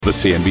The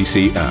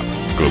CNBC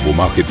app. Global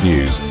market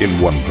news in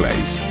one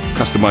place.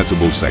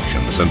 Customizable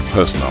sections and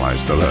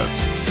personalized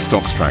alerts.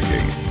 Stocks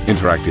tracking,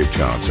 interactive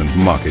charts and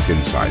market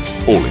insights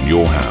all in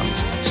your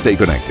hands. Stay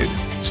connected.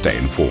 Stay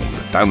informed.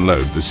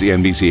 Download the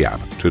CNBC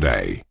app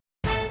today.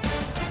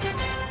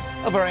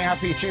 A very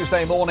happy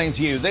Tuesday morning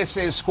to you. This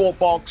is Squawk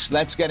Box.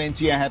 Let's get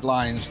into your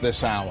headlines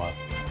this hour.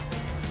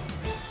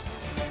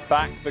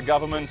 Back the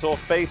government or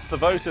face the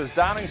voters.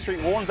 Downing Street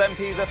warns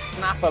MPs a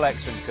snap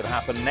election could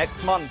happen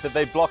next month if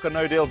they block a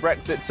no-deal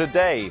Brexit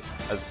today.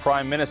 As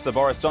Prime Minister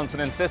Boris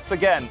Johnson insists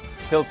again,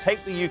 he'll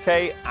take the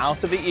UK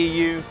out of the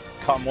EU,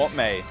 come what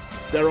may.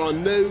 There are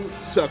no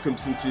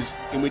circumstances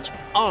in which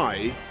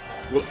I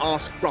will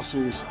ask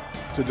Brussels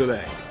to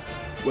delay.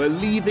 We're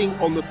leaving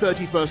on the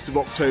 31st of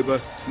October,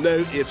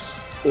 no ifs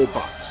or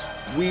buts.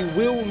 We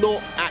will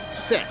not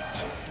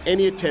accept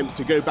any attempt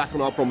to go back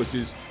on our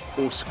promises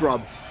or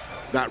scrub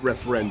that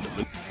referendum.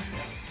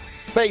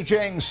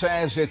 Beijing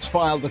says it's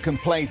filed a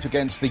complaint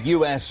against the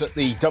US at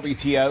the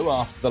WTO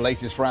after the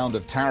latest round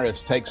of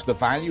tariffs takes the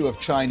value of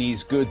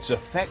Chinese goods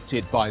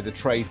affected by the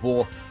trade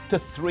war to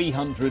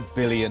 $300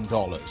 billion.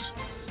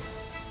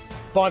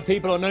 5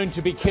 people are known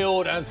to be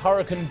killed as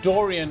Hurricane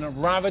Dorian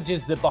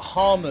ravages the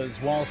Bahamas,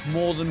 whilst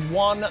more than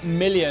 1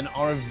 million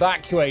are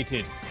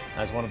evacuated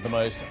as one of the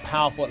most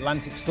powerful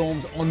Atlantic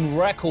storms on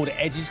record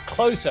edges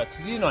closer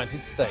to the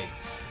United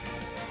States.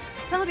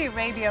 Saudi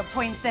Arabia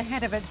points the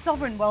head of its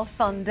sovereign wealth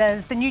fund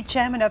as the new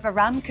chairman of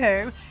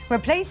Aramco,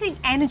 replacing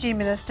Energy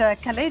Minister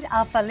Khalid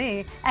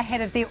Al-Falih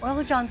ahead of the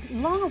oil giant's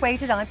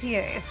long-awaited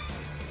IPO.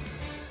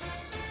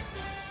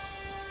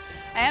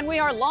 And we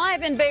are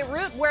live in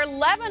Beirut, where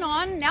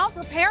Lebanon now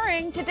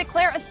preparing to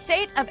declare a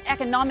state of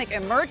economic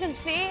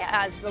emergency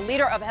as the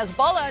leader of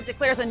Hezbollah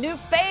declares a new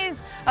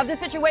phase of the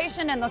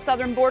situation in the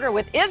southern border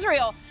with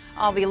Israel.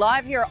 I'll be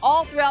live here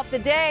all throughout the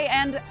day,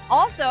 and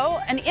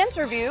also an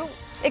interview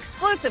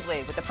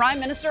exclusively with the Prime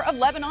Minister of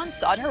Lebanon,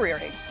 Saad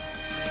Hariri.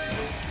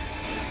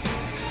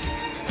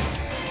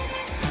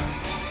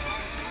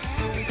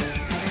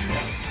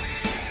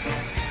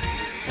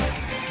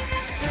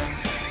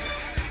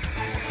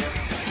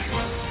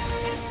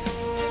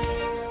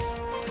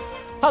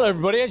 Hello,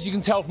 everybody. As you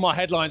can tell from our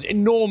headlines,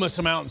 enormous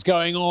amounts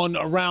going on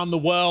around the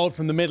world,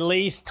 from the Middle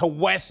East to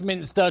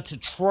Westminster to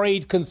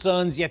trade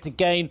concerns yet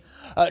again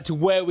to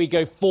where we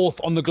go forth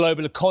on the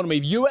global economy.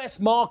 US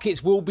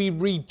markets will be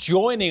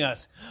rejoining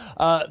us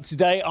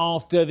today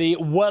after the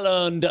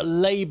well-earned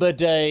Labor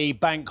Day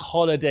bank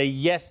holiday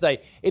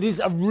yesterday. It is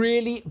a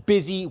really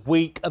busy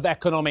week of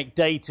economic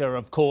data,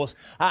 of course.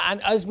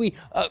 And as we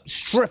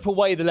strip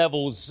away the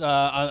levels,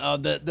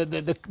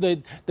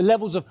 the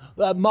levels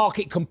of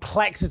market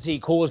complexity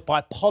caused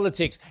by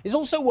politics, it's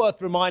also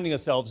worth reminding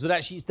ourselves that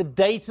actually it's the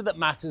data that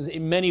matters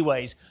in many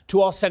ways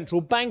to our central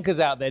bankers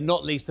out there,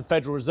 not least the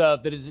Federal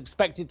Reserve, that is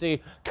expected to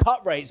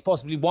cut rates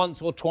possibly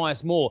once or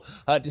twice more,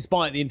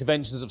 despite the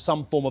interventions of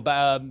some form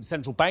of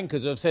central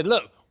bankers who have said,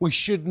 look, we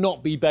should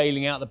not be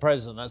bailing out the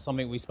president. That's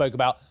something we spoke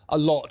about a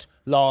lot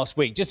last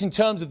week. Just in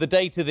terms of the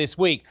data this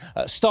week,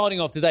 starting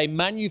off today,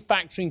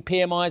 manufacturing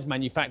PMIs,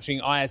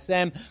 manufacturing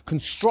ISM,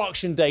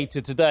 construction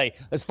data today.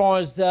 As far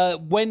as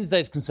Wednesday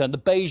is concerned, the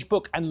Beige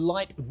Book and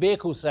light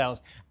vehicle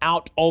sales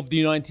out of the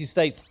United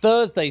States.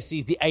 Thursday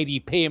sees the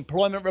ADP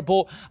employment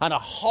report and a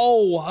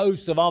whole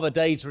host of other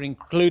data,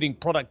 including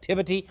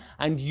productivity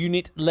and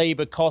unit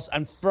labor costs.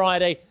 And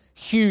Friday,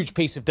 huge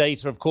piece of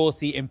data, of course,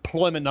 the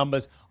employment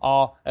numbers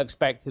are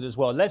expected as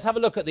well. Let's have a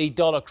look at the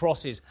dollar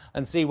crosses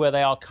and see where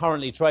they are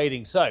currently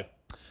trading. So,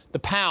 the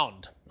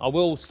pound. I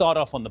will start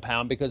off on the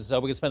pound because we're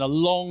going to spend a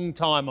long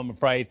time, I'm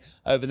afraid,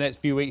 over the next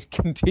few weeks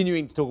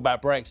continuing to talk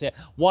about Brexit.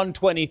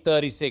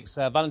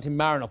 120.36. Valentin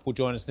Marinov will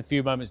join us in a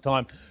few moments'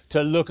 time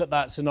to look at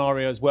that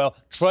scenario as well.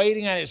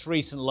 Trading at its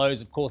recent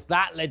lows, of course,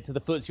 that led to the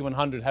FTSE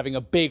 100 having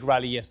a big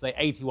rally yesterday,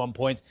 81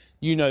 points.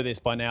 You know this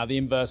by now, the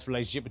inverse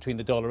relationship between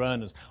the dollar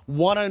earners.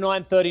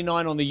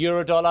 109.39 on the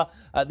euro dollar,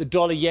 the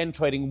dollar yen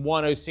trading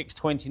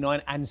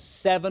 106.29 and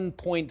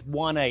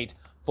 7.18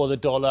 for the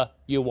dollar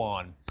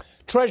yuan.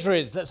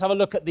 Treasuries, let's have a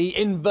look at the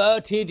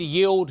inverted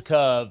yield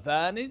curve.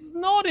 And it's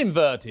not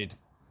inverted.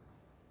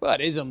 Well,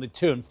 it is on the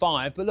 2 and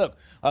 5. But look,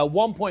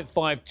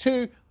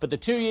 1.52 for the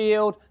 2-year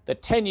yield, the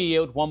 10-year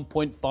yield,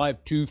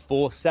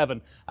 1.5247.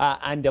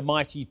 And a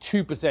mighty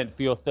 2%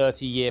 for your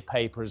 30-year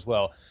paper as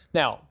well.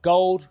 Now,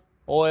 gold,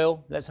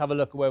 oil, let's have a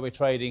look at where we're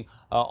trading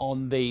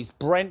on these.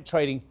 Brent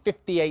trading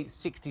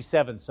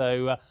 58.67,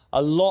 so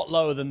a lot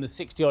lower than the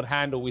 60-odd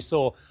handle we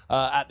saw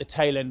at the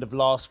tail end of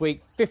last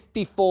week.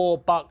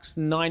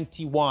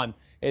 $54.91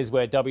 is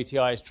where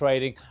WTI is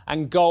trading,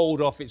 and gold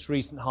off its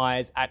recent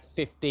highs at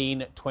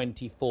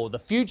 15.24. The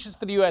futures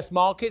for the US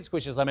markets,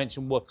 which, as I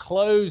mentioned, were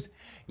closed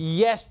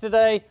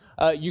yesterday,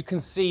 you can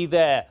see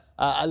there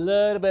a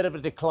little bit of a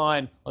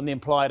decline on the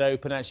implied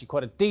open, actually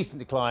quite a decent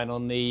decline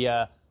on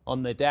the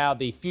Dow.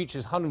 The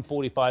futures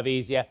 145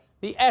 easier,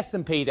 The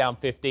S&P down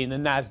 15, the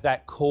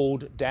Nasdaq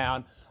cooled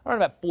down around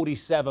about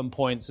 47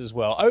 points as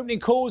well.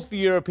 Opening calls for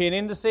European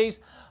indices,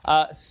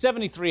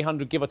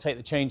 7,300 give or take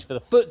the change for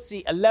the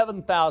FTSE,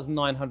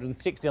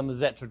 11,960 on the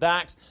Xetra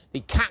DAX,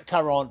 the CAC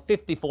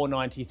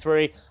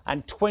 54.93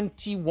 and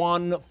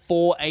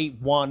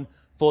 21,481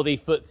 for the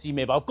FTSE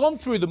MIB. I've gone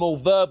through them all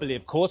verbally,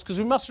 of course, because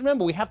we must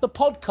remember we have the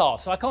podcast,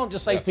 so I can't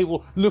just say to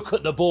people, look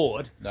at the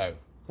board. No.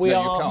 We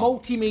are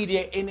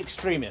multimedia in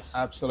extremis.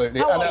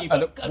 Absolutely. How are you?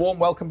 And a warm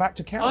welcome back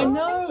to Karen. I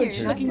know,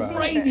 she's looking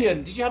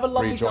radiant. Did you have a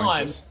lovely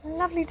time?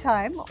 Lovely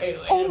time.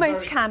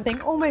 Almost camping,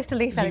 almost a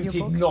leaf out of your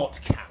book. You did not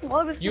camp. Well,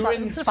 it was you were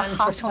in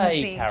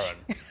Saint-Tropez, Karen.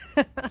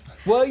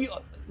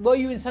 Were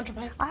you in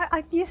Saint-Tropez?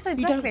 Yes,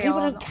 exactly.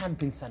 People don't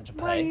camp in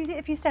Saint-Tropez. Well,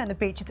 if you stay on the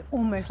beach, it's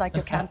almost like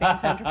you're camping in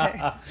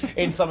Saint-Tropez.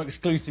 In some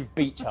exclusive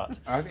beach hut.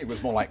 I think it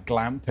was more like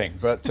glamping,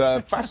 but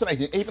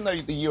fascinating. Even though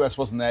the US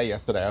wasn't there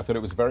yesterday, I thought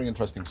it was a very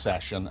interesting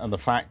session, and the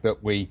fact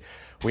that we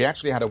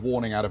actually had a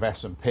warning out of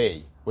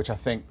S&P, which I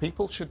think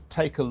people should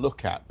take a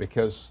look at,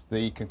 because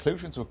the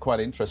conclusions were quite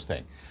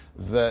interesting,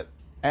 that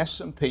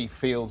S&P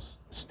feels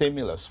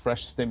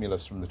fresh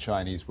stimulus from the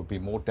Chinese would be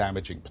more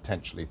damaging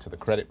potentially to the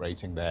credit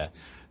rating there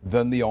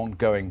than the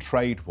ongoing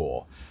trade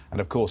war.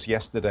 And of course,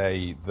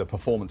 yesterday, the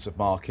performance of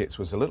markets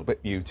was a little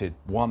bit muted.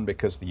 One,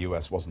 because the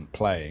US wasn't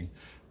playing.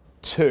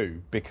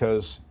 Two,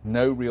 because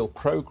no real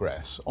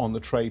progress on the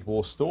trade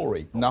war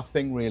story.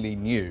 Nothing really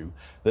new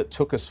that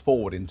took us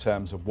forward in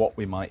terms of what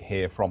we might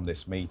hear from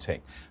this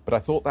meeting. But I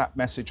thought that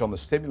message on the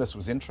stimulus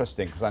was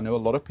interesting, because I know a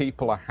lot of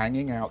people are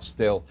hanging out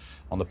still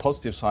on the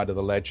positive side of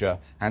the ledger,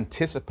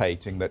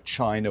 anticipating that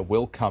China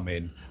will come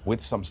in with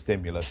some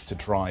stimulus to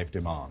drive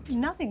demand.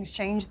 Nothing's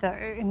changed, though,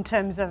 in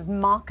terms of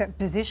market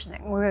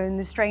positioning. We're in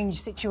this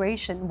strange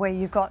situation where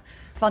you've got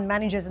fund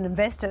managers and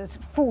investors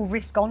full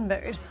risk-on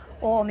mode,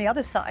 or on the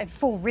other side,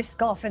 full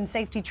risk-off and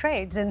safety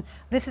trades. And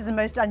this is the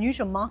most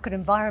unusual market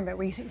environment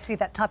where you see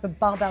that type of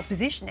barbell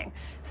positioning.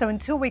 So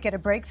until we get a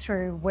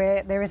breakthrough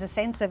where there is a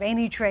sense of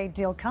any trade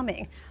deal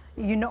coming,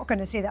 you're not going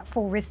to see that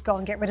full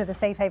risk-on, get rid of the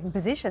safe haven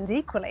positions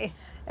equally.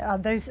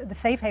 The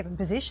safe haven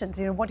positions,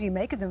 what do you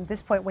make of them at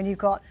this point when you've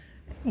got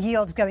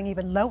yields going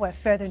even lower,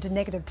 further into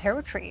negative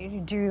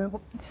territory? Do you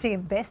see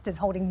investors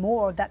holding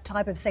more of that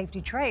type of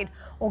safety trade,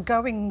 or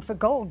going for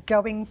gold,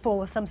 going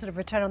for some sort of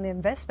return on the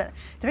investment?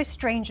 It's a very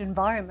strange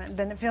environment,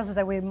 and it feels as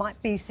though we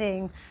might be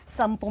seeing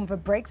some form of a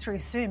breakthrough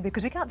soon,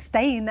 because we can't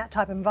stay in that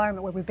type of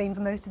environment where we've been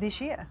for most of this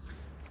year.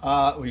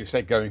 Well, you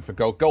said going for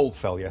gold. Gold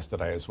fell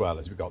yesterday as well,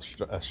 as we got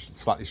a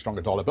slightly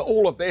stronger dollar. But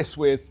all of this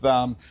with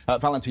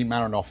Valentin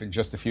Marinoff in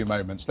just a few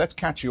moments. Let's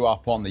catch you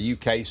up on the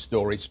UK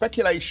story.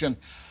 Speculation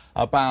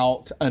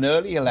about an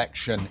early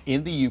election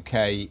in the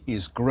UK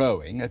is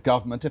growing. A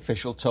government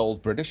official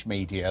told British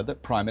media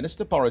that Prime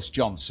Minister Boris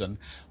Johnson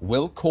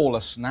will call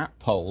a snap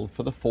poll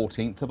for the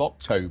 14th of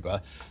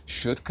October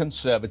should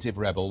Conservative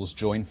rebels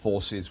join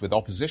forces with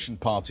opposition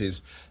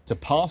parties to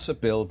pass a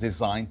bill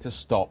designed to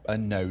stop a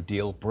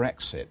no-deal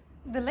Brexit.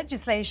 The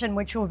legislation,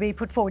 which will be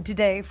put forward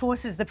today,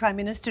 forces the Prime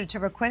Minister to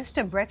request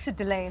a Brexit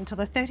delay until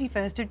the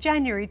 31st of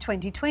January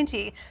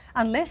 2020,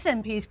 unless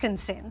MPs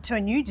consent to a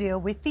new deal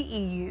with the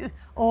EU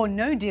or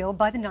no deal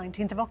by the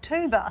 19th of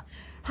October.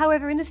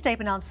 However, in a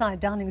statement outside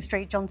Downing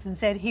Street, Johnson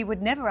said he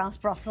would never ask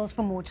Brussels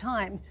for more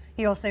time.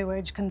 He also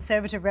urged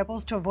Conservative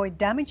rebels to avoid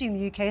damaging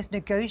the UK's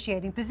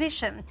negotiating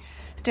position.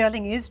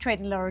 Sterling is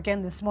trading lower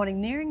again this morning,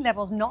 nearing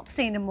levels not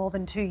seen in more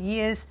than 2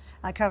 years.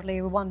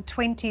 Currently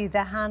 120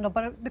 the handle,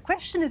 but the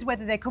question is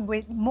whether there could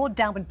be more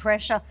downward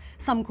pressure.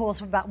 Some calls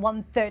for about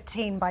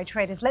 113 by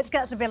traders. Let's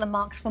get to Willem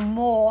Marx for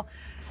more.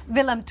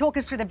 Willem, talk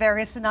us through the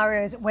various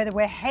scenarios, whether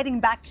we're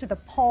heading back to the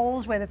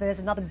polls, whether there's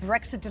another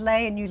Brexit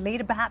delay, a new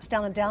leader perhaps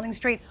down on Downing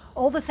Street,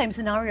 all the same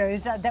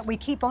scenarios that we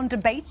keep on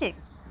debating.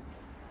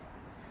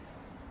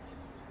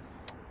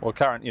 Well,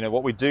 Karen,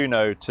 what we do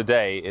know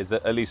today is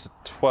that at least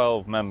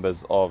 12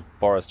 members of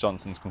Boris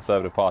Johnson's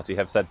Conservative Party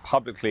have said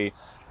publicly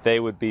they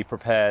would be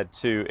prepared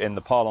to, in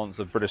the parlance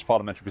of British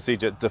parliamentary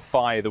procedure,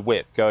 defy the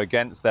whip, go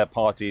against their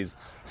party's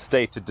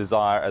stated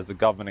desire as the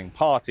governing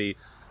party,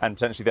 and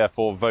potentially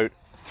therefore vote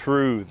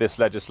through this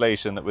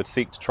legislation that would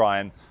seek to try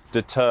and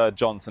deter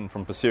Johnson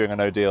from pursuing a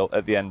no deal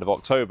at the end of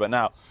October.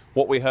 Now,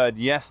 what we heard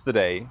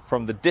yesterday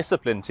from the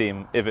discipline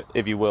team,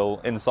 if you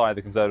will, inside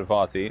the Conservative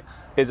Party,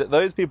 is that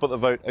those people that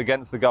vote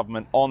against the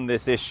government on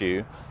this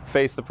issue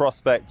face the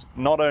prospect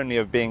not only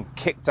of being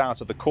kicked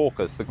out of the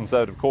caucus, the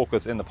Conservative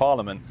caucus in the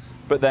Parliament,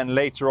 but then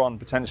later on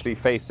potentially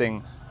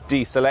facing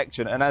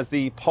deselection. And as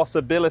the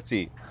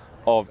possibility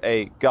of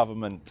a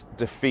government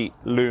defeat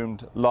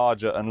loomed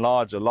larger and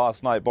larger,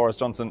 last night Boris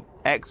Johnson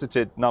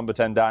exited number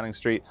 10 Downing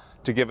Street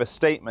to give a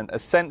statement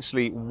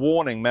essentially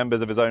warning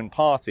members of his own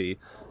party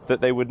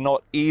that they would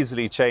not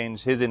easily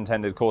change his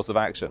intended course of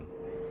action.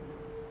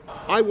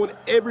 I want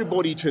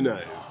everybody to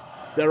know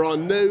there are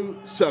no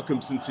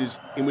circumstances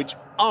in which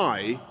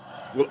I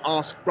will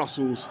ask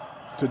Brussels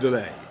to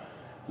delay.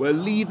 We're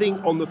leaving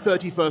on the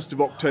 31st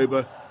of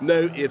October,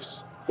 no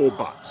ifs or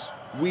buts.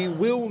 We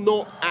will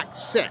not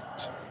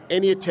accept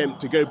any attempt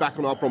to go back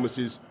on our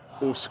promises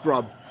or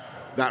scrub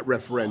that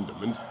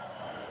referendum. And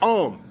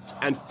armed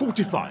and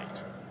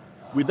fortified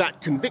with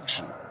that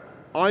conviction,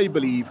 I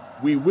believe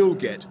we will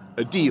get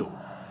a deal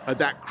at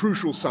that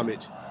crucial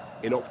summit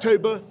in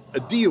October, a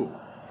deal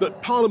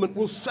that Parliament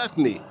will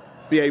certainly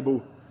be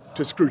able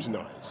to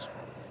scrutinise.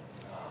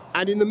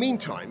 And in the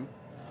meantime,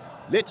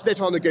 let's let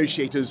our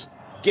negotiators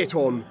get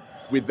on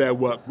with their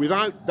work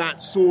without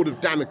that sword of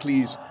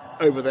Damocles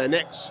over their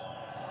necks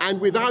and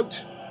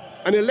without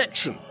an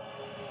election.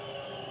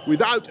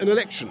 Without an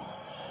election.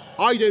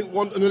 I don't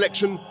want an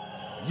election.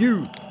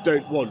 You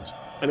don't want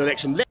an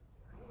election.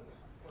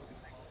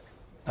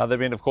 Now, there's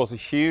been, of course, a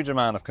huge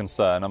amount of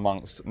concern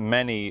amongst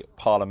many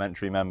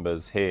parliamentary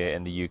members here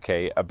in the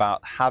UK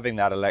about having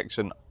that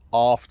election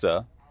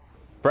after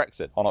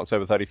Brexit on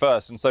October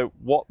 31st. And so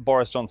what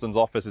Boris Johnson's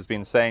office has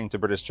been saying to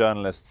British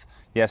journalists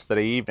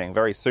yesterday evening,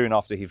 very soon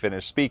after he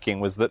finished speaking,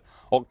 was that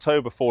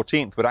October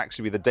 14th would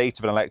actually be the date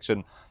of an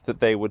election that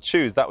they would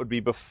choose. That would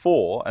be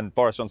before, and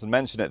Boris Johnson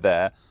mentioned it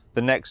there,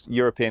 the next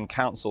European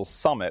Council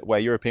summit, where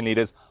European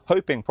leaders,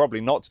 hoping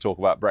probably not to talk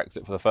about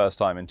Brexit for the first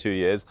time in 2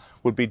 years,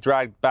 would be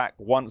dragged back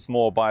once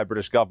more by a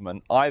British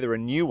government, either a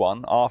new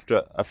one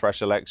after a fresh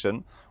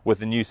election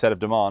with a new set of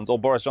demands, or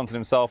Boris Johnson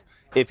himself,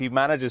 if he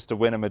manages to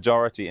win a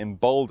majority,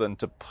 emboldened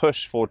to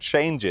push for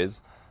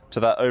changes to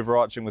that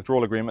overarching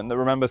withdrawal agreement that,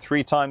 remember,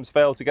 3 times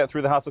failed to get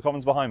through the House of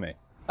Commons behind me.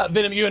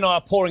 Vinam, you and I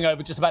are poring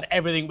over just about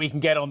everything we can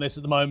get on this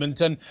at the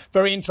moment. And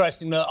very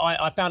interesting that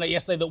I found out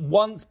yesterday that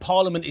once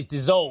Parliament is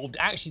dissolved,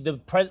 actually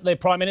the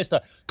Prime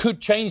Minister could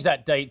change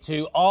that date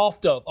to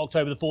after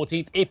October the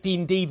 14th if he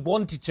indeed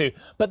wanted to.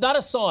 But that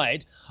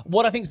aside,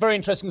 what I think is very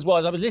interesting as well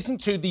is I was listening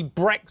to the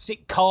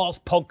Brexit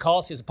Cast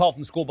podcast. Yes, apart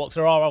from Squawk,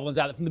 there are other ones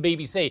out there from the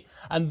BBC.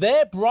 And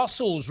their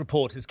Brussels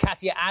reporters,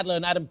 Katia Adler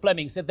and Adam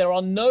Fleming, said there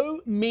are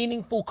no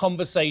meaningful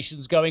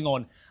conversations going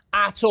on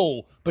at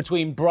all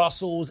between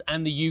Brussels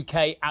and the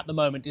UK at the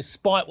moment,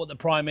 despite what the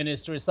Prime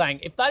Minister is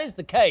saying. If that is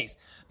the case,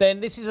 then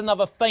this is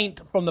another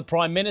feint from the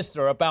Prime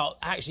Minister about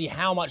actually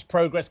how much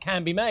progress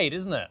can be made,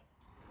 isn't it?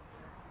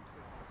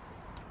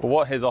 Well,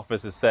 what his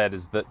office has said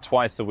is that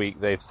twice a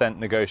week they've sent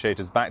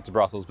negotiators back to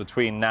Brussels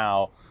between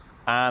now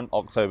and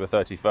October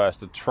 31st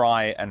to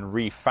try and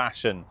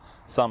refashion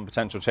some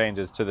potential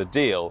changes to the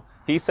deal.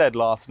 He said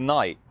last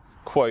night,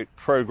 quote,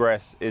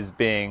 progress is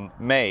being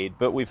made.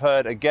 But we've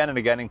heard again and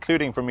again,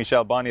 including from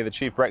Michel Barnier, the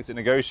chief Brexit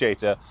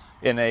negotiator,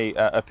 in a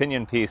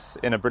opinion piece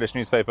in a British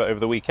newspaper over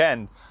the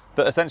weekend,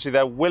 that essentially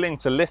they're willing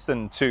to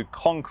listen to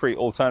concrete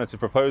alternative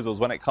proposals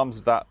when it comes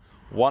to that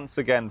once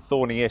again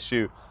thorny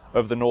issue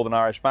of the Northern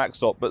Irish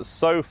backstop. But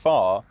so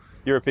far,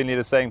 European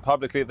leaders saying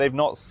publicly that they've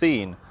not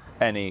seen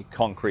any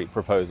concrete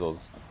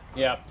proposals.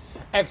 Yeah,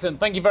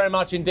 excellent. Thank you very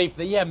much indeed for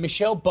that. Yeah,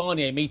 Michel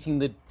Barnier meeting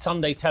the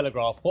Sunday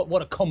Telegraph.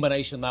 What a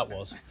combination that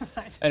was.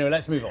 Right. Anyway,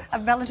 let's move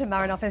on. Valentin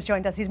Marinov has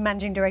joined us. He's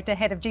Managing Director,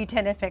 Head of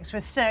G10FX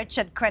Research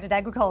at Credit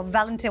Agricole.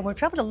 Valentin, we've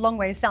travelled a long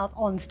way south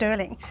on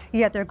sterling,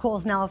 yet there are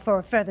calls now for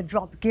a further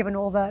drop given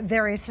all the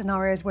various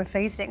scenarios we're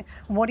facing.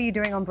 What are you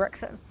doing on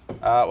Brexit?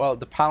 Well,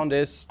 the pound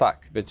is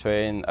stuck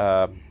between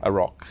a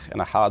rock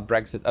and a hard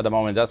Brexit at the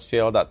moment. It does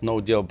feel that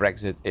no-deal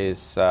Brexit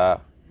is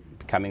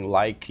becoming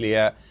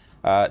likelier.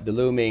 The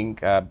looming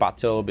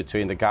battle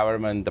between the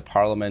government, the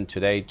parliament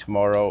today,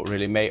 tomorrow,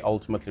 really may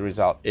ultimately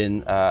result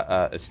in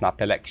a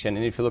snap election.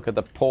 And if you look at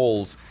the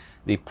polls,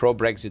 the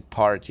pro-Brexit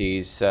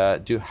parties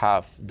do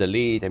have the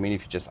lead. I mean,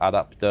 if you just add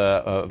up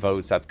the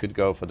votes that could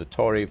go for the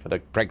Tory, for the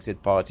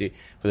Brexit party,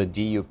 for the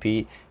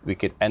DUP, we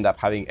could end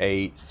up having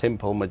a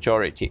simple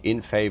majority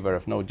in favour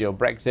of no-deal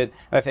Brexit.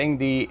 And I think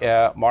the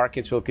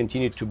markets will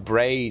continue to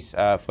brace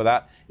for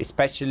that,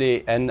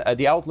 especially, and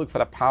the outlook for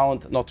the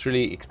pound not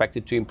really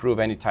expected to improve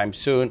anytime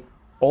soon.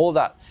 All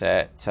that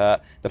said,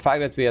 the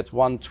fact that we're at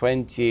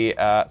 120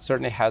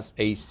 certainly has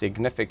a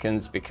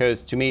significance,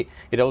 because to me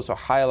it also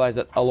highlights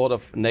that a lot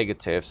of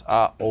negatives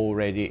are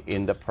already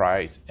in the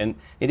price. And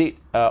indeed,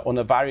 on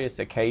the various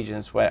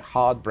occasions where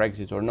hard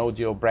Brexit or no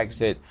deal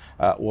Brexit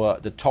were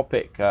the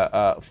topic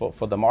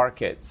for the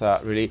markets,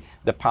 really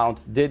the pound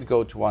did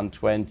go to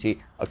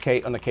 120.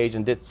 Okay, on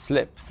occasion did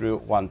slip through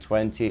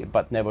 120,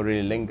 but never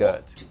really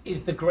lingered.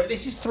 This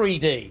is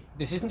 3D.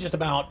 This isn't just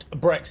about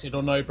Brexit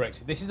or no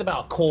Brexit. This is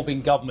about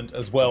Corbyn government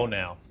as well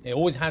now. It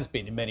always has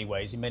been in many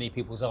ways, in many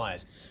people's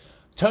eyes.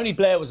 Tony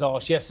Blair was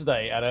asked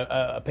yesterday at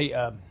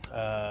a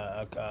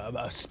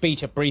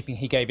speech, a briefing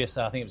he gave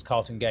yesterday, I think it was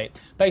Carlton Gate,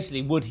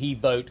 basically, would he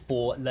vote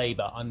for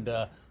Labour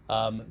under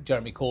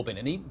Jeremy Corbyn?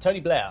 And Tony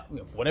Blair,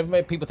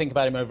 whatever people think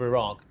about him over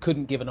Iraq,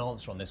 couldn't give an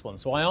answer on this one.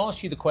 So I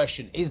ask you the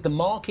question, is the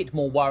market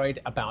more worried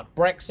about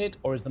Brexit,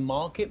 or is the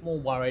market more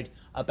worried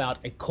about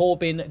a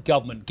Corbyn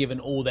government given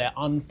all their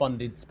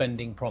unfunded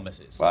spending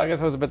promises? Well, I guess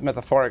I was a bit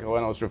metaphorical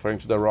when I was referring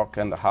to the rock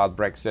and the hard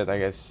Brexit. I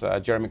guess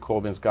Jeremy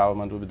Corbyn's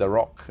government would be the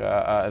rock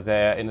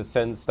there, in the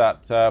sense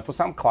that for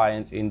some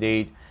clients,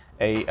 indeed,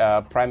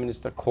 a Prime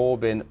Minister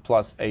Corbyn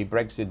plus a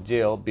Brexit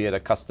deal, be it a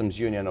customs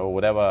union or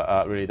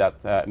whatever really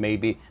that may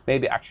be,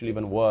 maybe actually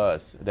even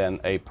worse than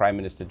a Prime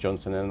Minister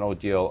Johnson and a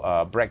no-deal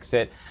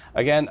Brexit.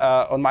 Again,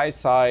 on my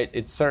side,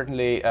 it's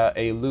certainly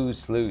a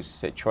lose-lose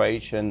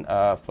situation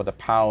for the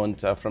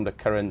pound from the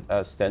current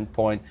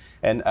standpoint.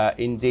 And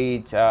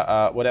indeed,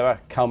 whatever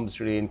comes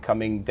really in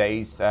coming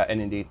days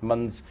and indeed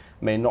months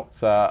may not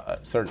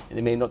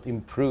certainly may not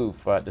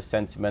improve the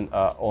sentiment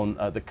on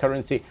the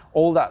currency.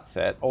 All that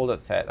said,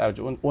 I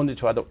wanted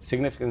to add a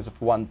significance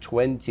of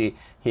 120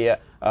 here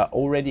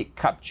already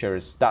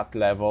captures that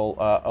level.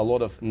 A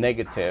lot of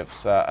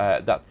negatives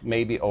that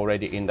may be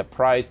already in the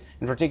price.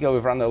 In particular,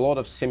 we've run a lot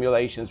of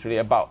simulations really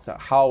about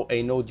how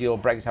a no-deal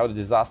Brexit, how the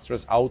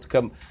disastrous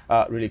outcome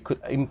really could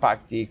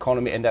impact the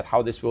economy, and that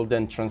how this will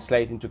then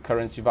translate into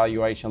currency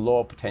valuation,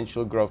 lower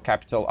potential growth,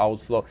 capital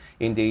outflow,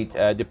 indeed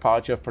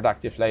departure of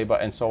productive labor,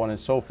 and so on and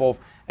so forth.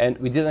 And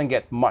we didn't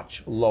get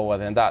much lower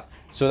than that.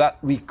 So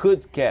that we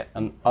could get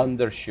an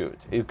undershoot.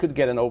 You could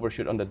get an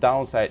overshoot on the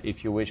downside,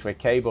 if you wish, where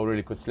cable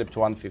really could slip to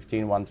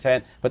 115,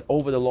 110. But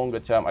over the longer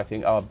term, I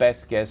think our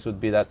best guess would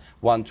be that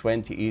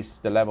 120 is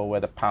the level where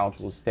the pound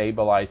will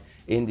stabilize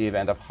in the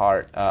event of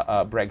hard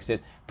Brexit.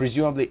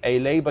 Presumably a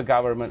Labour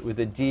government with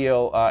a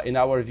deal, in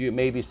our view,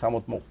 may be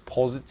somewhat more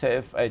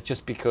positive,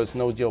 just because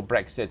no-deal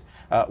Brexit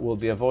will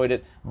be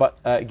avoided. But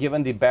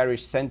given the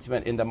bearish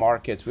sentiment in the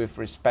markets with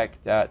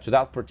respect to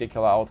that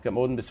particular outcome,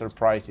 I wouldn't be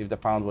surprised if the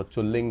pound were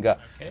to linger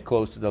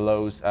close to the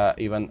lows,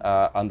 even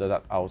under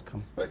that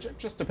outcome. But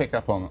just to pick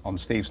up on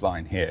Steve's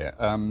line here,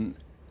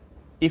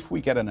 if we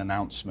get an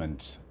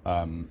announcement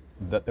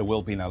that there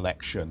will be an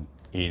election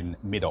in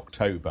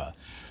mid-October,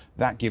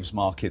 that gives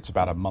markets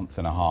about a month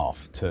and a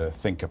half to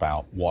think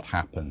about what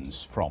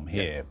happens from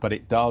here. Yeah. But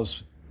it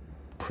does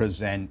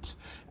present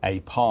a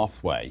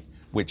pathway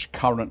which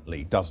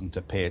currently doesn't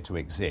appear to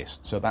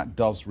exist. So that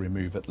does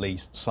remove at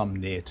least some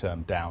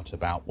near-term doubt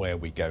about where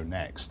we go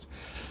next.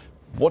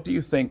 What do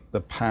you think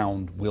the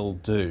pound will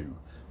do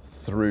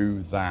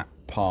through that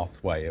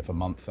pathway of a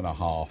month and a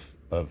half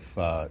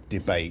of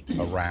debate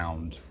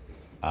around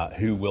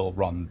who will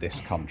run this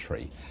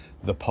country,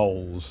 the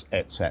polls,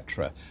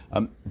 etc.?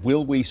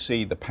 Will we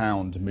see the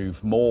pound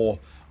move more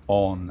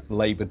on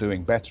Labour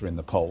doing better in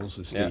the polls,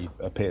 as Steve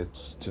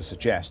appears to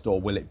suggest, or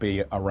will it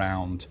be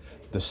around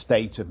the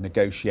state of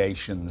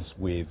negotiations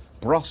with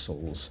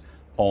Brussels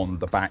on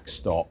the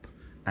backstop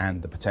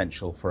and the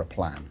potential for a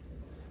plan?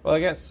 Well, I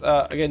guess,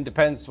 again,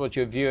 depends what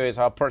your view is.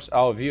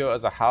 Our view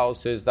as a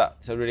house is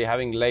that really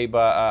having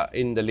Labour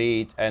in the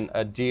lead and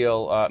a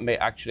deal may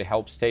actually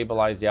help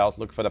stabilize the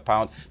outlook for the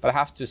pound. But I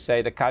have to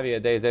say, the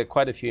caveat there are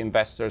quite a few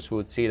investors who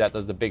would see that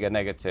as the bigger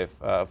negative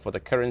for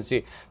the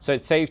currency. So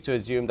it's safe to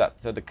assume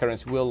that the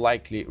currency will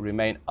likely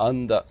remain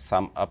under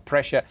some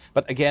pressure.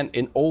 But again,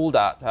 in all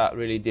that,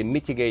 really the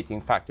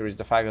mitigating factor is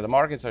the fact that the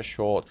markets are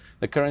short.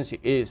 The currency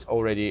is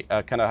already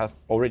have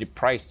already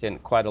priced in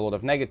quite a lot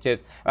of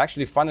negatives.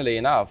 Actually, funnily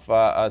enough,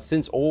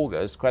 since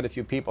August, quite a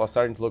few people are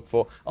starting to look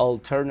for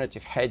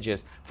alternative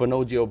hedges for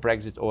no-deal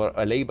Brexit or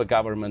a Labour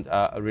government,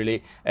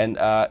 really. And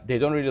they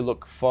don't really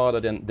look further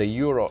than the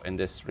euro in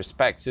this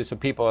respect. So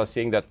people are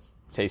seeing that,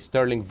 say,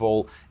 sterling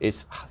vol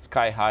is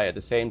sky high. At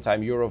the same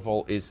time, euro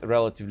vol is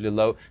relatively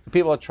low.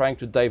 People are trying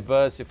to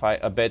diversify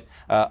a bit,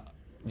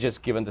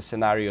 just given the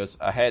scenarios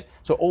ahead.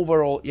 So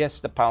overall, yes,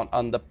 the pound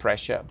under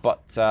pressure,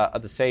 but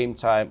at the same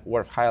time,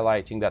 worth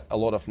highlighting that a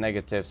lot of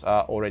negatives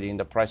are already in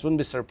the price. Wouldn't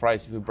be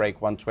surprised if we break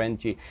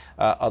 120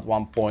 at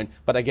one point.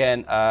 But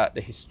again,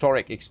 the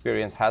historic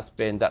experience has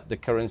been that the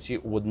currency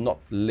would not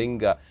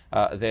linger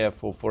there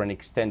for an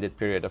extended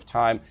period of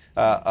time.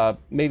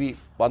 Maybe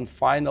one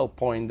final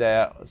point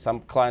there,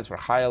 some clients were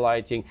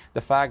highlighting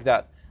the fact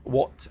that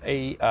what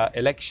a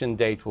election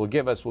date will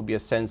give us will be a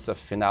sense of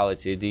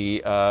finality.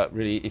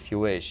 Really, if you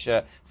wish,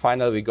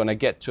 finally we're going to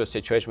get to a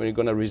situation where we're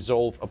going to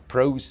resolve a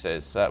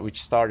process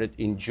which started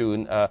in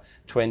June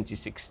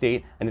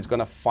 2016, and it's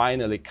going to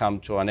finally come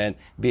to an end,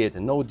 be it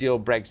a no-deal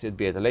Brexit,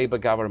 be it a Labour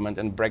government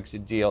and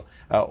Brexit deal,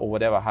 or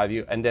whatever have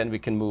you, and then we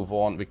can move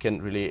on. We can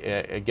really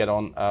get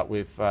on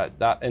with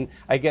that. And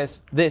I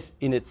guess this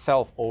in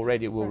itself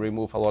already will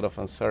remove a lot of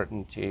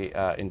uncertainty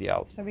in the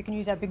outlook. So we can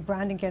use our big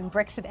brand again,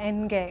 Brexit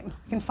endgame.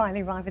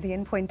 Finally arrive at the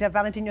end point.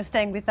 Valentin, you're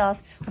staying with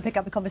us. We'll pick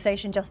up the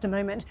conversation in just a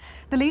moment.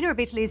 The leader of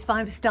Italy's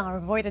five-star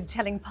avoided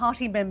telling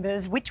party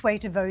members which way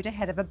to vote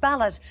ahead of a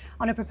ballot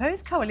on a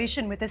proposed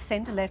coalition with the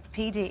centre-left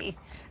PD.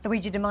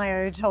 Luigi Di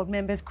Maio told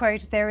members,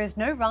 quote, "There is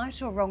no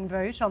right or wrong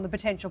vote on the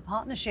potential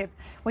partnership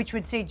which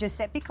would see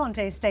Giuseppe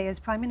Conte stay as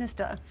Prime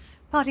Minister.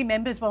 Party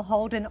members will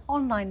hold an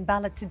online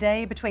ballot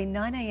today between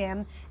 9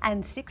 a.m.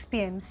 and 6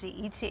 p.m.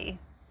 CET.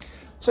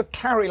 So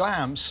Carrie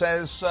Lam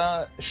says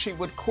she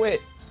would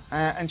quit.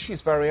 And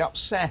she's very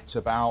upset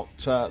about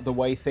the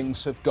way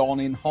things have gone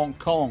in Hong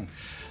Kong.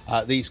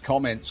 These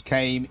comments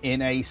came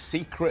in a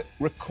secret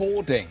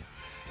recording.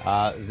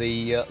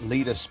 The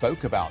leader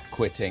spoke about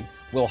quitting.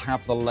 We'll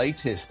have the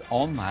latest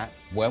on that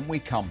when we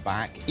come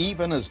back,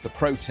 even as the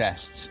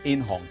protests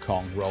in Hong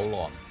Kong roll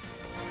on.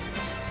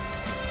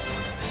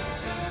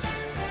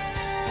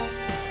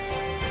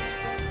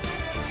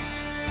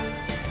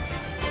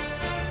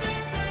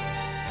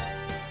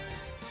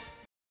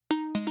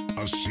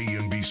 a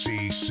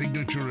CNBC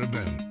signature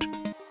event.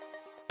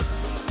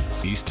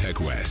 East Tech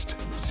West,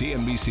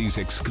 CNBC's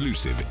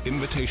exclusive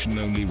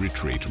invitation-only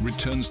retreat,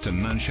 returns to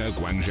Nanshao,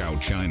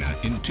 Guangzhou, China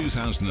in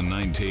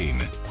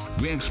 2019.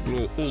 We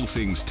explore all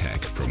things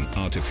tech, from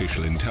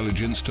artificial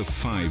intelligence to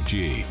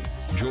 5G.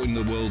 Join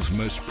the world's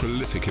most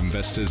prolific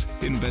investors,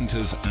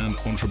 inventors, and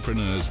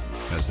entrepreneurs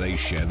as they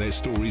share their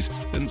stories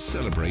and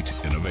celebrate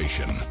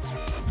innovation.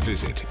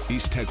 Visit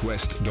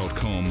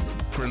easttechwest.com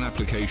for an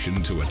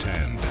application to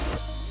attend.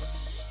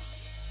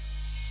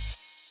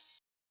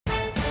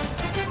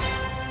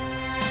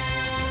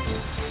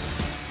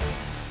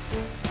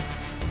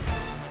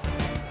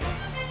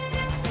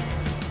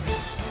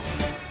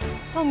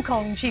 Hong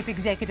Kong Chief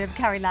Executive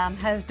Carrie Lam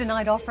has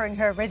denied offering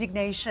her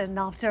resignation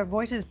after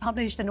Reuters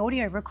published an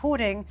audio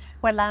recording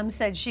where Lam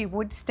said she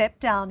would step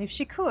down if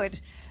she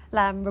could.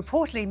 Lam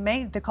reportedly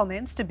made the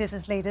comments to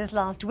business leaders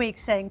last week,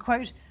 saying,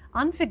 quote,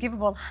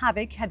 unforgivable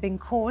havoc had been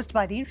caused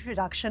by the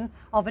introduction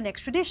of an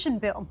extradition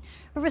bill.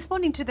 But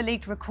responding to the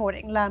leaked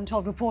recording, Lam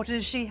told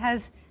reporters she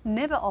has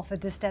never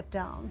offered to step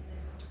down.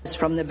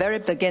 From the very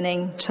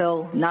beginning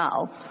till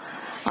now,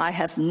 I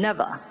have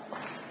never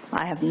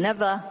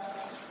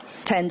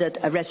tendered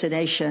a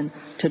resignation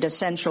to the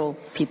Central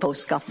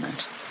People's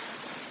Government.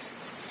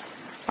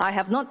 I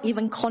have not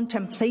even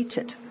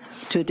contemplated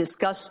to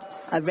discuss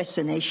a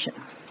resignation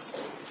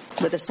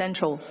with the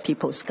Central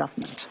People's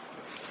Government.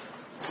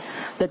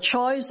 The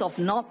choice of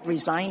not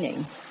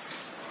resigning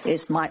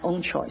is my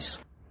own choice.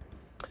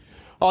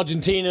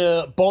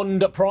 Argentina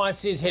bond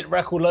prices hit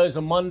record lows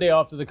on Monday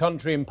after the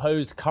country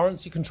imposed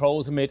currency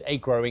controls amid a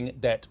growing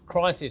debt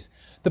crisis.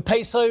 The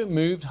peso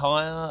moved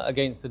higher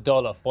against the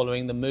dollar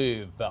following the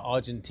move.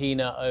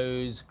 Argentina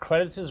owes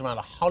creditors around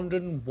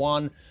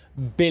 $101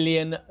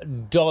 billion.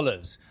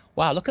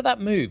 Wow, look at that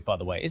move, by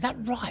the way. Is that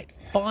right?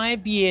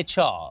 5-year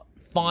chart,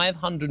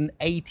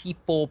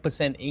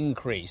 584%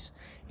 increase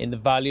in the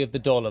value of the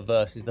dollar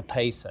versus the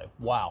peso.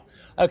 Wow.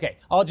 Okay,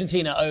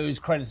 Argentina owes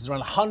creditors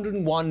around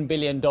 $101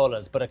 billion,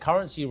 but a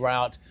currency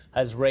rout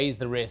has raised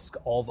the risk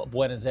of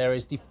Buenos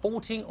Aires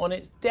defaulting on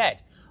its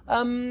debt.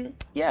 And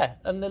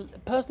the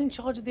person in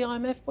charge of the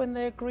IMF when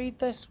they agreed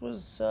this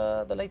was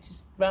the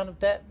latest round of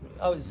debt.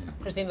 Oh, it's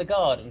Christine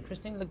Lagarde, and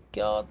Christine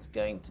Lagarde's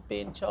going to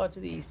be in charge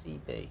of the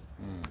ECB.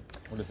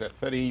 What is it,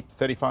 30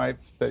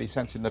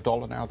 cents in the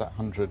dollar now, that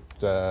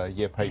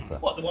 100-year paper?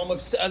 What, the one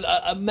with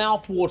a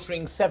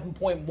mouth-watering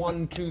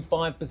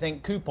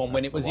 7.125% coupon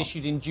when it was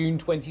issued in June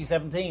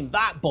 2017?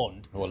 That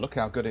bond. Well, look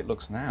how good it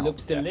looks now.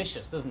 Looks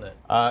delicious, doesn't it?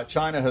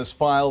 China has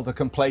filed a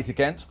complaint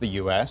against the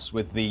US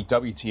with the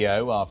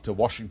WTO after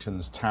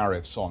Washington's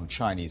tariffs on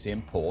Chinese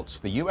imports.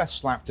 The US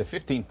slapped a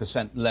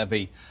 15%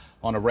 levy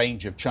on a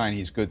range of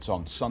Chinese goods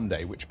on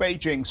Sunday, which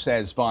Beijing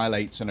says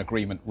violates an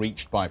agreement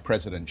reached by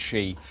President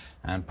Xi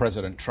and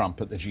President Trump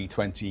at the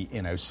G20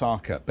 in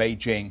Osaka.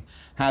 Beijing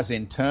has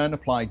in turn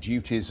applied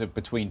duties of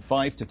between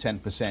 5 to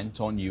 10%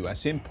 on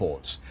US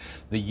imports.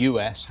 The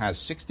US has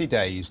 60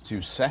 days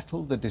to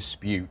settle the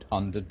dispute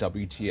under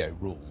WTO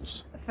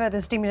rules.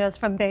 Further stimulus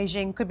from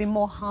Beijing could be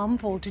more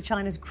harmful to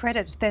China's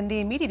credit than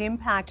the immediate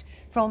impact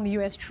from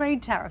US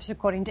trade tariffs,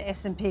 according to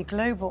S&P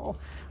Global.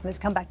 Let's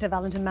come back to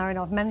Valentin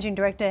Marinov, Managing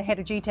Director, Head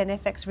of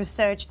G10 FX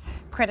Research,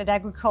 Credit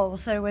Agricole.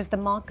 So as the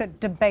market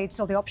debates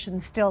all the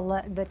options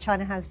still that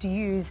China has to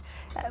use,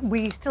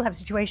 we still have a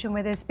situation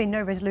where there's been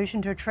no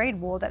resolution to a trade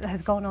war that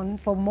has gone on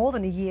for more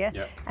than a year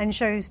and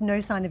shows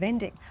no sign of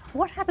ending.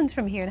 What happens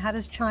from here, and how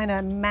does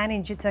China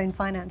manage its own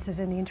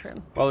finances in the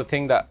interim? Well, I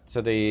think that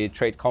the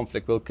trade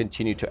conflict will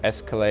continue to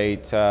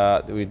escalate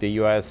with the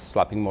US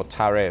slapping more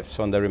tariffs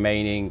on the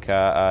remaining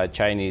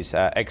Chinese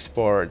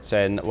exports,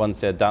 and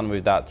once they're done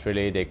with that,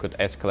 really they could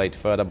escalate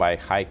further by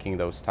hiking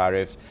those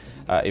tariffs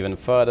even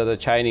further. The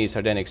Chinese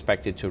are then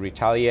expected to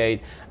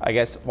retaliate. I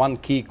guess one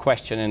key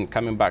question, and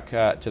coming back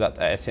to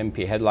that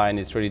S&P headline,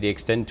 is really the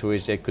extent to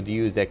which they could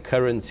use their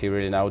currency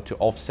really now to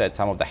offset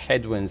some of the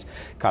headwinds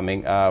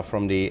coming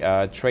from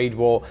the trade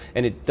war.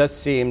 And it does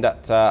seem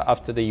that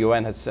after the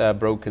yuan has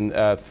broken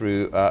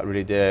through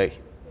really the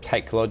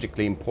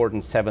psychologically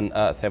important 7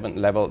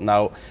 level.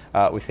 Now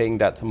we think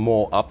that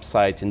more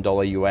upside in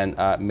dollar yuan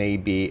may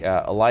be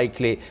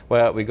likely,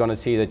 where we're going to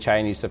see the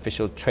Chinese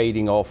official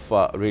trading off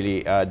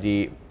really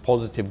the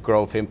positive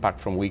growth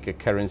impact from weaker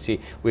currency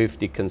with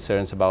the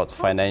concerns about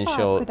financial. How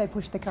far could they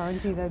push the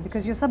currency, though?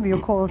 Because some of your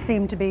calls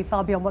seem to be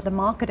far beyond what the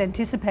market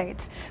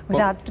anticipates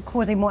without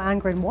causing more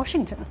anger in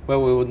Washington.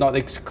 Well, we would not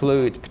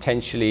exclude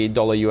potentially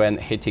dollar yuan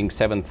hitting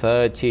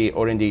 730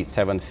 or indeed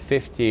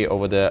 750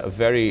 over the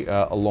very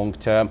long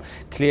term.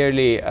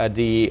 Clearly,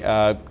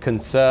 the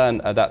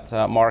concern that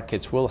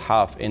markets will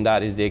have in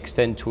that is the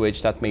extent to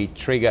which that may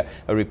trigger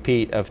a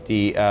repeat of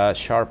the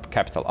sharp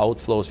capital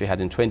outflows we had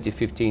in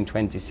 2015,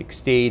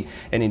 2016. seen,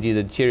 and indeed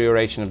the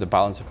deterioration of the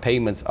balance of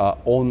payments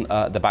on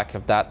the back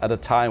of that at a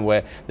time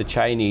where the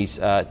Chinese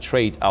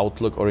trade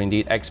outlook or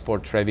indeed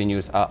export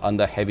revenues are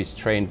under heavy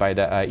strain by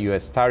the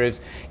US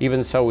tariffs.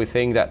 Even so, we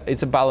think that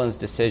it's a balanced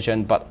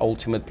decision, but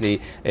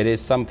ultimately it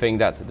is something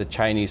that the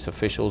Chinese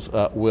officials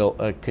will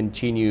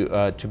continue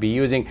to be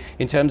using.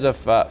 In terms of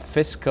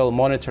fiscal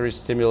monetary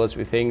stimulus,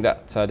 we think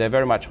that they're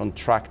very much on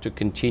track to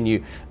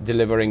continue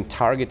delivering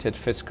targeted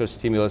fiscal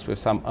stimulus with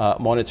some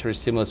monetary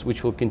stimulus,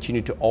 which will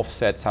continue to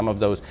offset some of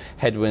those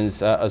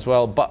headwinds as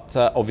well. But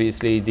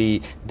obviously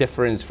the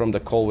difference from the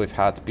call we've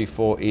had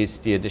before is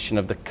the addition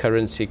of the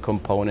currency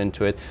component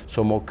to it.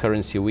 So more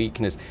currency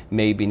weakness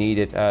may be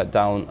needed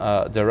down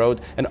the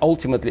road. And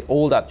ultimately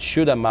all that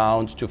should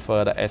amount to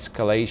further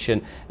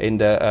escalation in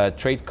the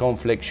trade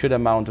conflict, should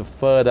amount to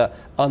further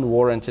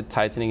unwarranted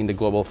tightening in the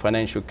global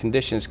financial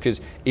conditions,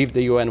 because if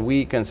the yuan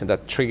weakens and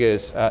that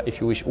triggers, if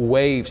you wish,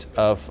 waves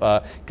of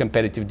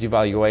competitive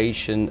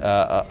devaluation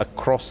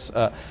across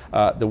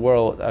the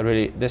world,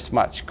 really this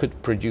much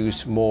could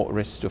produce more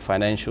risks to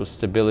financial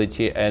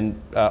stability and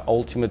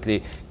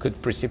ultimately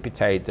could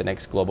precipitate the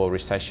next global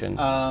recession.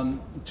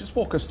 Just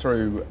walk us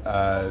through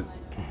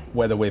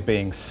whether we're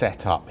being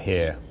set up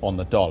here on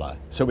the dollar.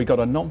 So we got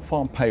a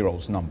non-farm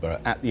payrolls number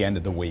at the end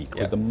of the week,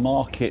 with the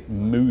market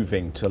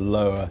moving to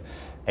lower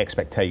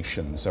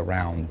expectations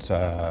around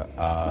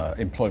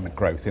employment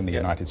growth in the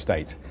United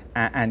States,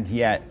 and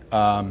yet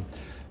the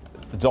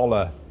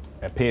dollar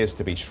appears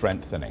to be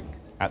strengthening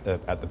at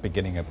the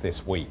beginning of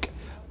this week.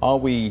 Are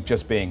we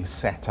just being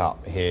set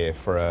up here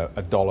for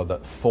a dollar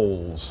that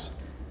falls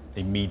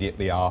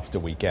immediately after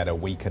we get a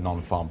weaker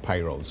non-farm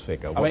payrolls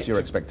figure? What's your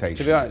expectation?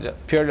 To be honest,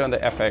 purely on the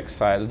FX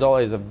side, the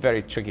dollar is a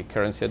very tricky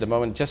currency at the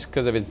moment, just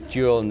because of its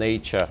dual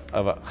nature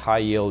of a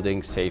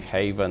high-yielding safe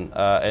haven,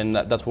 and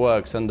that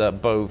works under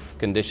both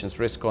conditions,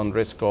 risk on,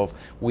 risk off,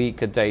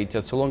 weaker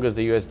data. So long as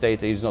the US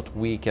data is not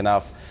weak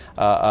enough,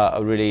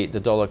 really the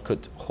dollar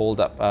could hold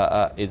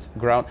up its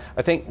ground.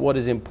 I think what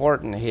is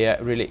important here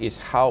really is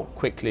how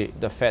quickly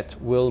the Fed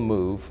will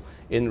move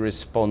in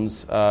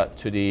response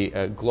to the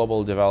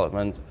global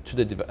development, to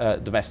the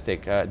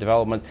domestic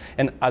development.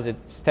 And as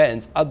it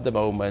stands at the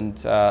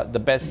moment,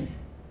 the best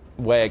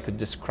way I could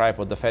describe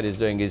what the Fed is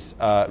doing is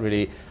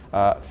really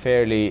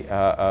fairly,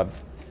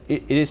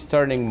 it is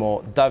turning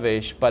more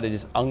dovish, but it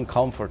is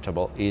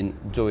uncomfortable in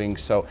doing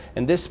so.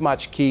 And this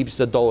much keeps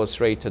the dollar's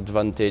rate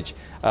advantage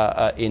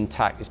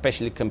intact,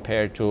 especially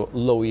compared to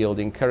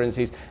low-yielding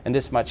currencies. And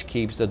this much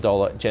keeps the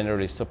dollar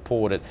generally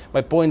supported.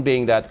 My point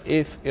being that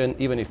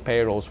even if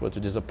payrolls were to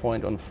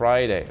disappoint on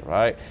Friday,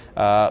 right,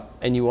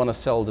 and you want to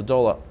sell the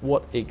dollar,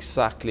 what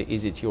exactly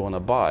is it you want to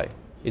buy?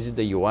 Is it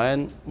the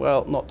yuan?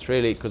 Well, not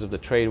really, because of the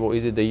trade war.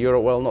 Is it the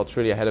euro? Well, not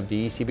really, ahead of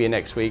the ECB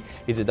next week.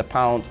 Is it the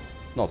pound?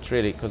 Not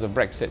really, because of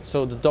Brexit.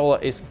 So the dollar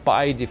is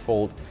by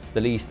default the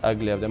least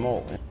ugly of them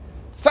all.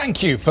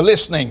 Thank you for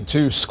listening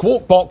to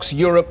Squawk Box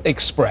Europe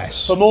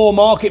Express. For more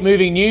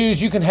market-moving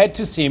news, you can head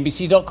to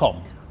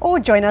cnbc.com. Or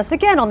join us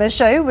again on the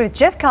show with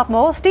Jeff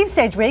Cutmore, Steve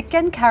Sedgwick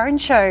and Karen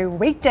Cho,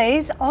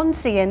 weekdays on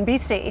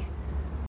CNBC.